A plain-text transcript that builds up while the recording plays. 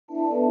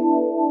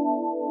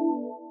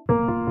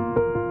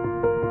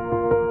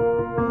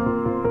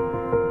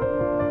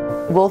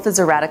Wolf is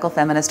a radical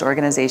feminist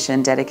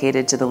organization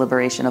dedicated to the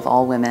liberation of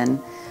all women,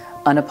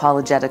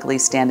 unapologetically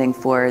standing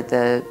for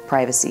the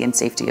privacy and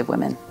safety of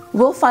women.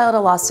 Wolf filed a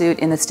lawsuit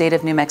in the state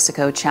of New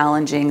Mexico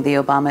challenging the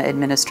Obama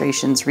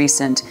administration's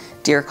recent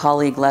Dear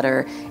Colleague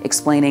letter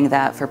explaining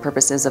that for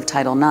purposes of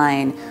Title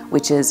IX,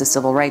 which is a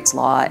civil rights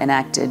law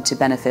enacted to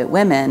benefit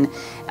women,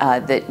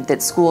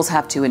 that schools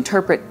have to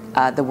interpret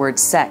the word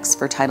sex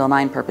for Title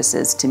IX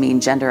purposes to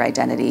mean gender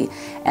identity,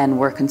 and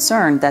we're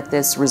concerned that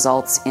this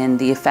results in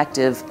the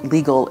effective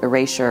legal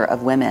erasure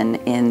of women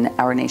in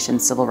our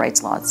nation's civil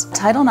rights laws.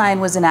 Title IX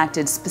was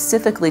enacted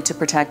specifically to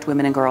protect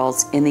women and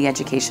girls in the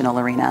educational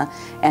arena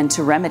and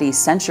to remedy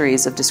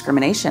centuries of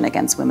discrimination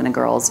against women and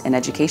girls in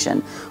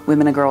education.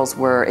 Women and girls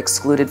were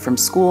excluded from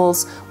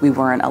schools, we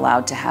weren't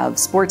allowed to have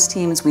sports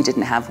teams, we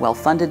didn't have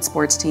well-funded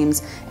sports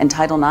teams, and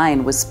Title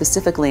IX was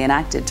specifically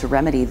enacted to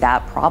remedy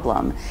that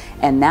problem.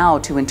 And now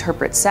to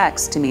interpret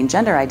sex to mean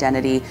gender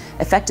identity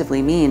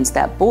effectively means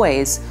that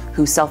boys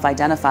who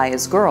self-identify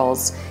as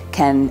girls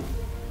can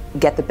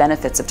get the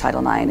benefits of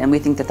Title IX, and we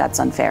think that that's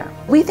unfair.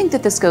 We think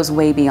that this goes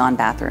way beyond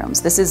bathrooms.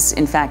 This is,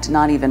 in fact,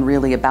 not even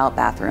really about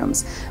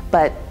bathrooms,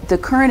 but the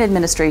current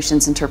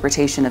administration's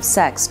interpretation of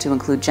sex to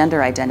include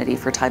gender identity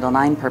for Title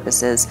IX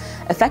purposes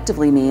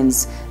effectively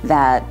means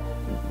that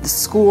the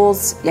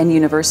schools and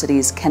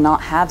universities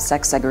cannot have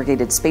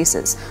sex-segregated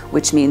spaces,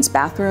 which means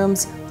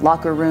bathrooms,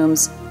 locker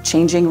rooms,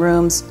 changing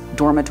rooms,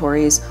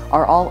 dormitories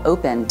are all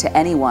open to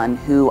anyone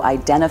who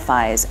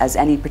identifies as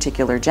any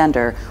particular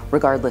gender,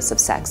 regardless of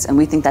sex, and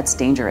we think that's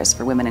dangerous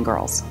for women and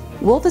girls.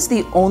 Wolf is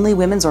the only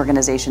women's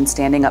organization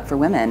standing up for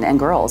women and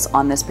girls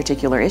on this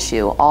particular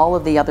issue. All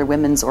of the other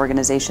women's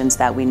organizations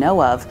that we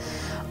know of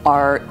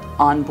are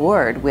on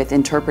board with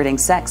interpreting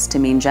sex to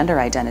mean gender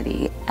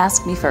identity.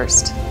 Ask me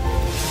first.